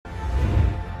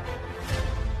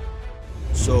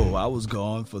So I was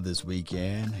gone for this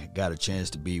weekend. Got a chance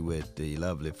to be with the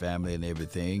lovely family and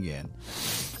everything. And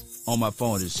on my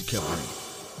phone, it just kept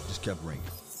ringing. Just kept ringing.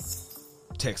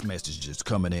 Text messages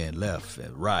coming in left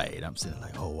and right. I'm sitting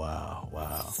like, oh,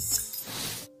 wow.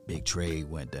 Big trade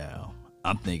went down.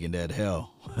 I'm thinking that,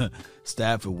 hell,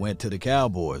 Stafford went to the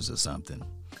Cowboys or something.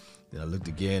 Then I looked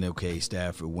again. Okay,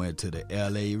 Stafford went to the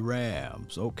L.A.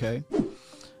 Rams. Okay.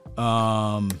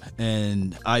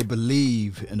 And I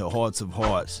believe in the hearts of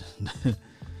hearts,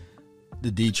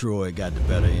 the Detroit got the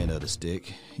better end of the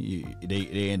stick.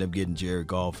 They end up getting Jared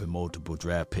Goff and multiple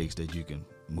draft picks that you can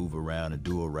move around and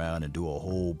do a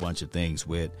whole bunch of things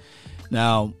with.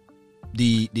 Now,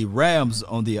 the Rams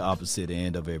on the opposite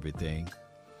end of everything,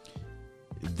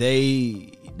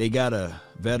 they got a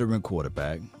veteran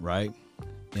quarterback, right?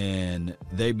 And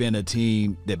they've been a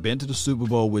team that been to the Super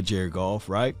Bowl with Jared Goff,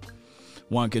 right?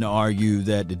 One can argue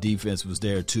that the defense was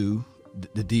there too.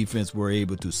 The defense were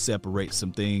able to separate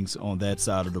some things on that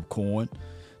side of the coin.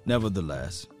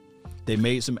 Nevertheless, they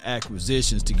made some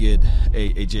acquisitions to get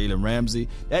a Jalen Ramsey.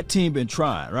 That team been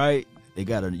trying, right? They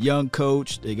got a young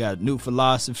coach. They got new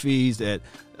philosophies that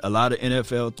a lot of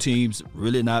NFL teams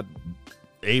really not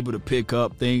able to pick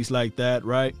up, things like that,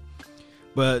 right?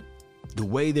 But the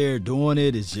way they're doing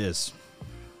it is just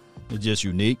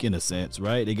unique in a sense,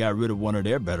 right? They got rid of one of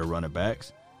their better running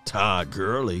backs, Todd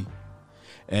Gurley,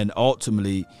 and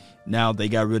ultimately now they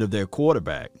got rid of their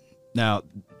quarterback. Now,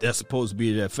 that's supposed to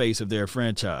be the face of their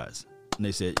franchise. And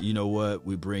they said, you know what,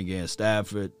 we bring in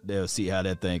Stafford. They'll see how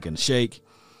that thing can shake.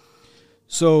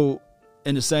 So,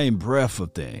 in the same breath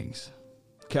of things,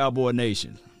 Cowboy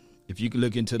Nation, if you can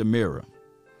look into the mirror,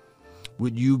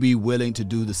 would you be willing to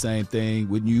do the same thing?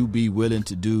 Would you be willing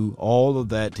to do all of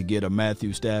that to get a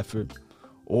Matthew Stafford?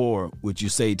 Or would you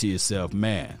say to yourself,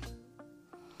 man,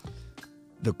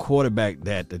 the quarterback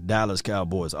that the Dallas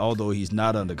Cowboys, although he's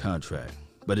not under contract,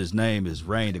 but his name is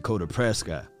Ryan Dakota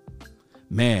Prescott,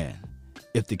 man,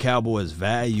 if the Cowboys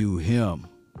value him,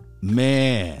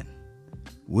 man,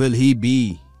 will he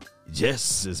be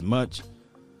just as much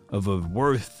of a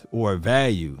worth or a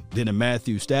value than a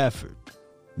Matthew Stafford?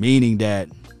 Meaning that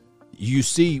you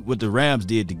see what the Rams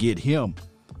did to get him,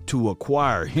 to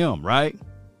acquire him, right?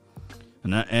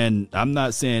 And I'm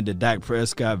not saying that Dak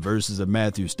Prescott versus a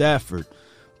Matthew Stafford,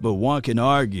 but one can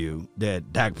argue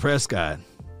that Dak Prescott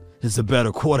is a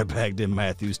better quarterback than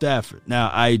Matthew Stafford.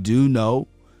 Now, I do know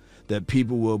that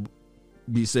people will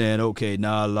be saying, okay,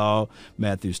 Law,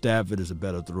 Matthew Stafford is a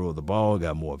better thrower of the ball,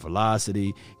 got more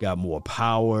velocity, got more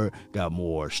power, got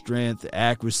more strength,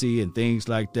 accuracy, and things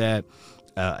like that.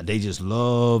 They just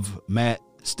love Matt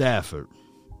Stafford.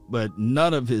 But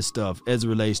none of his stuff, as it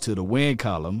relates to the win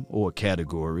column or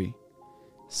category,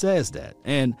 says that.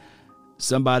 And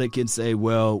somebody can say,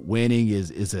 well, winning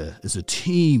is a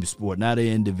team sport, not an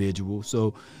individual.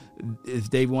 So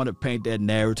if they want to paint that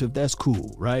narrative, that's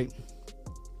cool, right?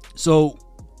 So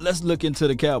let's look into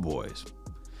the Cowboys.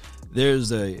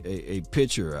 There's a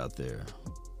picture out there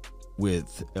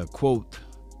with a quote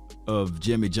of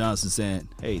Jimmy Johnson saying,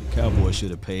 hey, the Cowboys should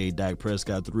have paid Dak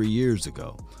Prescott 3 years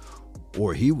ago.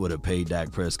 Or he would have paid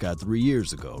Dak Prescott 3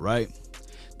 years ago, right?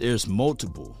 There's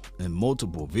multiple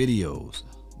videos,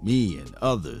 me and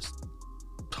others,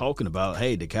 talking about,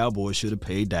 hey, the Cowboys should have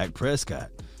paid Dak Prescott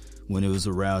when it was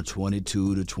around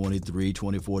 22 to 23,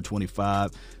 24,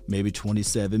 25, maybe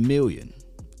 27 million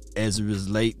as it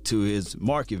relates to his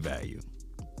market value.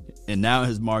 And now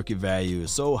his market value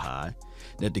is so high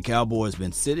that the Cowboys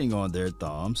been sitting on their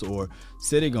thumbs or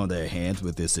sitting on their hands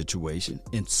with this situation.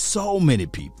 And so many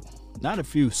people, not a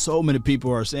few, so many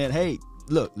people are saying, hey,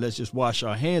 look, let's just wash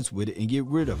our hands with it and get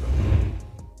rid of him.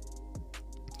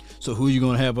 So who are you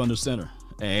going to have under center?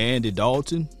 Andy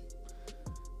Dalton?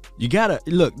 You got to,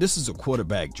 look, this is a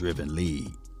quarterback-driven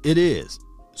league. It is.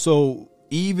 So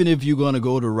even if you're going to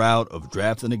go the route of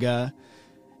drafting a guy,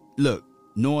 look,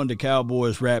 knowing the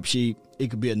Cowboys rap sheet, it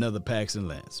could be another Paxton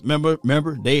Lynch.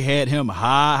 Remember, they had him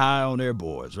high on their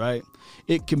boards, right?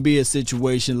 It can be a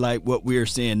situation like what we're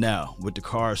seeing now with the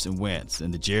Carson Wentz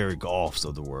and the Jared Goffs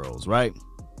of the world, right?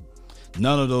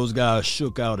 None of those guys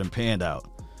shook out and panned out.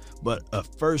 But a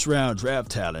first-round draft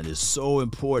talent is so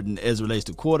important as it relates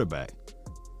to quarterback.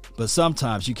 But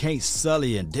sometimes you can't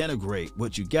sully and denigrate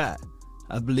what you got.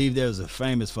 I believe there's a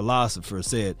famous philosopher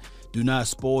said, do not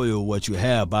spoil what you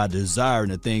have by desiring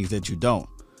the things that you don't.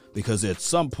 Because at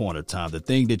some point in time, the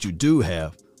thing that you do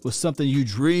have was something you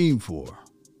dreamed for.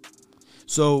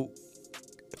 So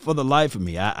for the life of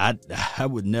me, I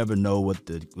would never know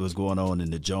what was going on in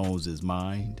the Joneses'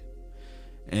 mind.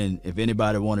 And if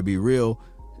anybody want to be real,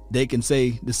 they can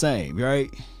say the same, right?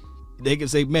 They can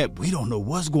say, man, we don't know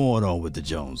what's going on with the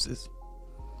Joneses.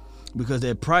 because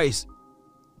their price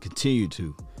continue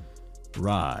to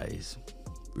rise,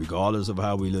 regardless of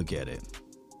how we look at it.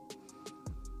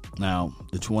 Now,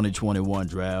 the 2021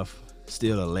 draft,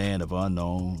 still a land of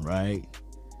unknown, right?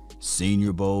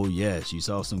 Senior Bowl, yes, you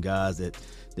saw some guys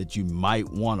that you might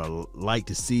want to like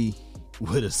to see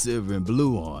with a silver and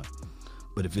blue on.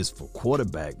 But if it's for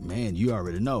quarterback, man, you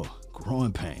already know,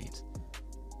 growing pains.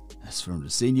 That's from the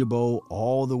Senior Bowl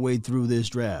all the way through this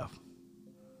draft.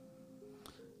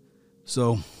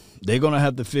 So they're going to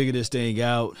have to figure this thing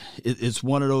out. It's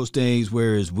one of those things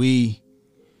whereas we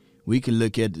can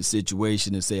look at the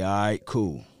situation and say, all right,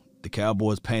 cool. The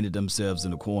Cowboys painted themselves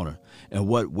in the corner. And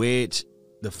what wedged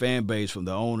the fan base from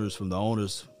the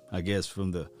owners, I guess,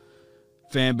 from the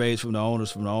fan base, from the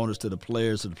owners to the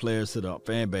players to the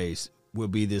fan base will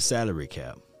be this salary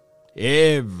cap.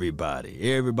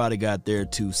 Everybody got their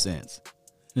 2 cents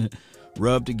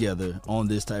rubbed together on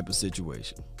this type of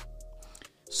situation.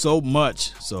 So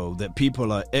much so that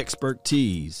people are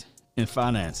expertise in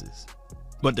finances,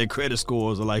 but their credit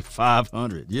scores are like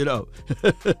 500, you know.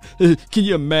 Can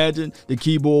you imagine the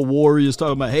keyboard warriors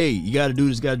talking about, hey, you got to do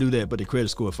this, got to do that, but the credit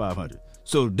score is 500.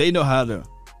 So they know how to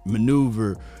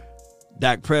maneuver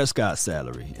Dak Prescott's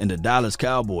salary and the Dallas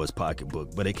Cowboys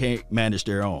pocketbook, but they can't manage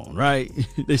their own, right?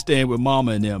 They staying with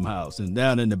mama in them house and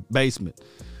down in the basement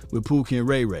with Pookie and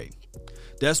Ray Ray.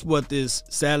 That's what this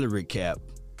salary cap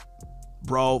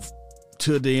brought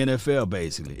to the NFL,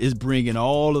 basically. It's bringing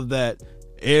all of that.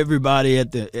 Everybody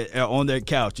on their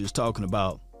couches talking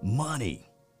about money.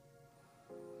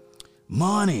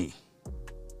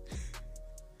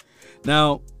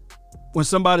 Now, when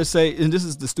somebody say, and this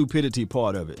is the stupidity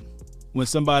part of it, when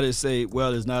somebody say,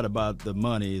 well, it's not about the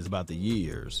money, it's about the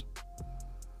years.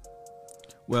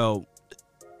 Well,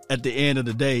 at the end of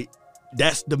the day,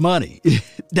 that's the money.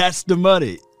 That's the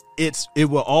money. It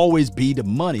will always be the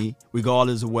money,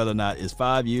 regardless of whether or not it's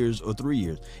 5 years or 3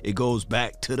 years. It goes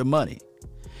back to the money.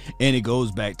 And it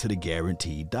goes back to the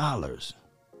guaranteed dollars.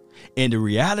 And the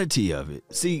reality of it,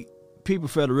 see, people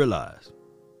fail to realize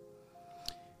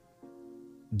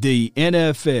the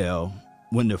NFL,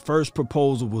 when the first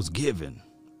proposal was given,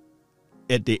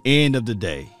 at the end of the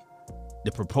day,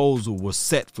 the proposal was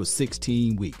set for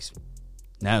 16 weeks.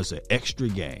 Now it's an extra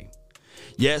game.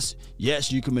 Yes,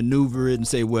 you can maneuver it and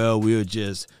say, well, we'll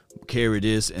just carry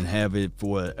this and have it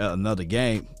for another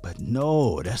game. But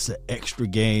no, that's an extra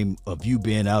game of you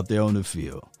being out there on the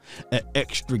field. An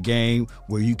extra game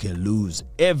where you can lose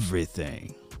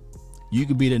everything. You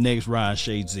could be the next Ryan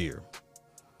Shazier.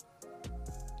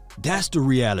 That's the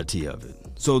reality of it.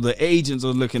 So the agents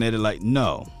are looking at it like,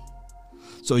 no.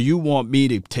 So you want me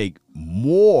to take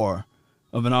more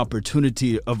of an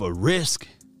opportunity of a risk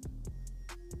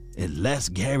and less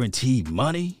guaranteed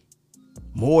money?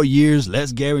 More years,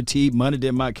 less guaranteed money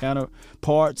than my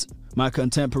counterparts, my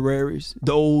contemporaries,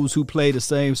 those who play the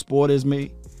same sport as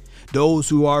me, those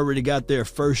who already got their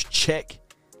first check.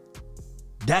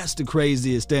 That's the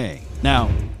craziest thing. Now,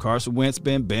 Carson Wentz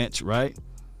been benched, right?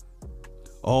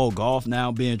 Oh, Goff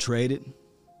now being traded.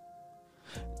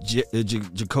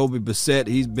 Jacoby Brissett,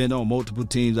 he's been on multiple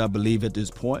teams, I believe, at this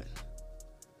point.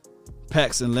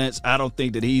 Paxton Lynch, I don't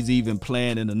think that he's even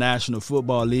playing in the National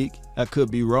Football League. I could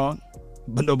be wrong,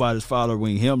 but nobody's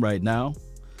following him right now.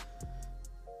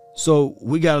 So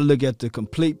we got to look at the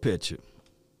complete picture.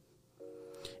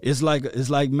 It's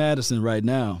like Madison right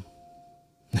now.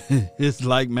 It's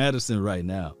like Madison right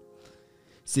now.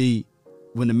 See,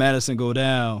 when the Madison go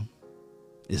down,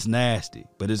 it's nasty,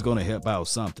 but it's going to help out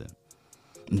something.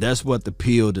 And that's what the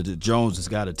pill that the Joneses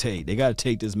got to take. They got to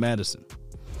take this medicine.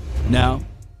 Now,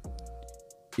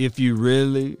 if you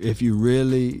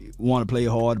really want to play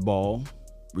hardball,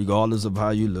 regardless of how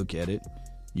you look at it,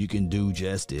 you can do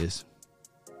just this.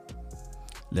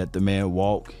 Let the man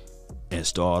walk and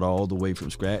start all the way from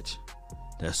scratch.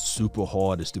 That's super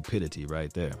hard stupidity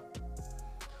right there.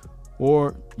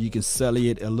 Or you can sell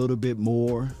it a little bit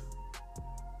more,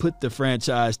 put the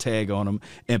franchise tag on them,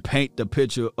 and paint the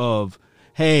picture of,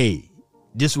 hey,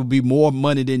 this will be more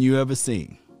money than you ever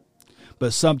seen.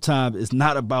 But sometimes it's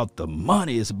not about the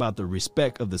money, it's about the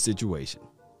respect of the situation.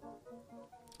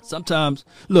 Sometimes,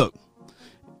 look,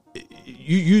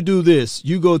 you do this,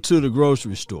 you go to the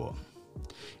grocery store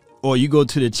or you go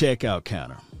to the checkout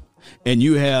counter and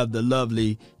you have the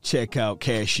lovely checkout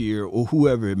cashier or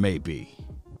whoever it may be.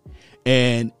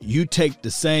 And you take the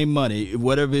same money,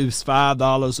 whatever it's $5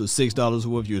 or $6,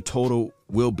 whatever your total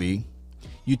will be,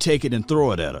 you take it and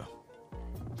throw it at her.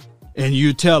 And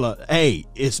you tell her, hey,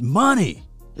 it's money.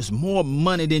 It's more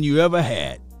money than you ever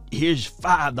had. Here's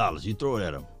 $5. You throw it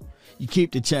at her. You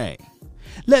keep the change.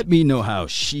 Let me know how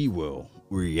she will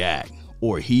react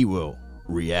or he will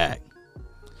react.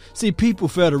 See, people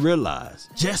fail to realize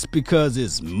just because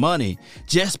it's money,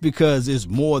 just because it's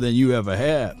more than you ever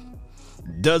have,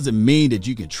 doesn't mean that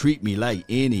you can treat me like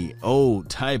any old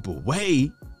type of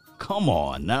way. Come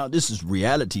on now, this is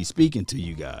reality speaking to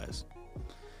you guys.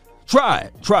 Try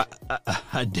it.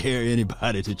 I dare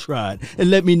anybody to try it and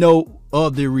let me know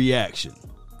of the reaction.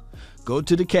 Go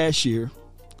to the cashier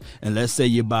and let's say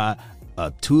you buy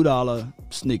a $2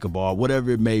 Snicker bar,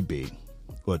 whatever it may be,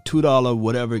 or $2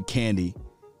 whatever candy,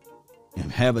 and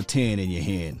have a 10 in your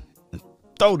hand and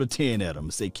throw the 10 at them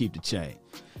and say, keep the change.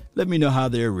 Let me know how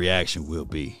their reaction will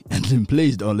be. And then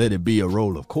please don't let it be a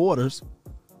roll of quarters.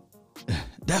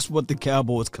 That's what the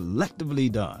Cowboys collectively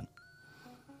done.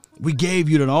 We gave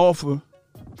you an offer.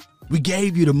 We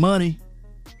gave you the money.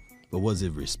 But was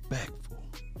it respectful?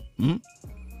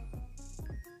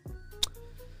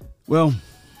 Well,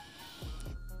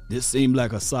 this seemed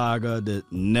like a saga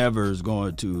that never is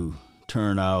going to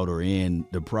turn out or end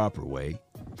the proper way.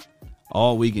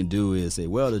 All we can do is say,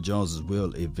 well, the Joneses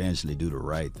will eventually do the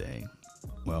right thing.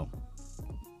 Well,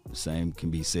 the same can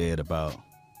be said about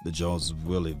the Joneses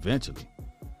will eventually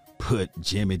put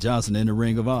Jimmy Johnson in the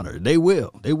Ring of Honor. They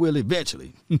will. They will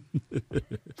eventually.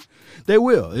 They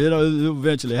will. It'll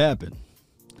eventually happen.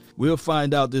 We'll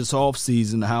find out this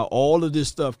offseason how all of this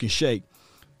stuff can shake.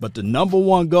 But the number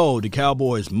one goal the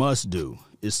Cowboys must do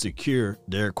is secure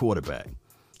their quarterback.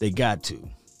 They got to.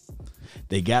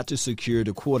 They got to secure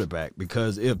the quarterback,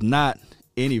 because if not,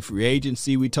 any free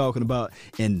agency we talking about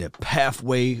in the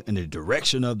pathway and the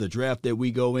direction of the draft that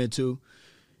we go into,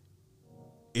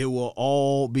 it will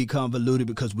all be convoluted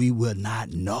because we will not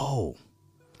know.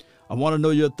 I want to know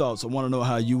your thoughts. I want to know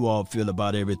how you all feel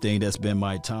about everything that's been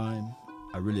my time.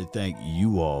 I really thank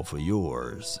you all for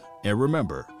yours. And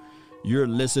remember, you're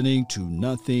listening to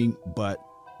nothing but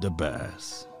the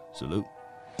best. Salute.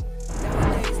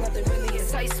 Nowadays, nothing really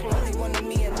excites me. Only one of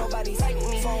me and nobody's like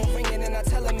me. Phone ringing and I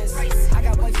tell him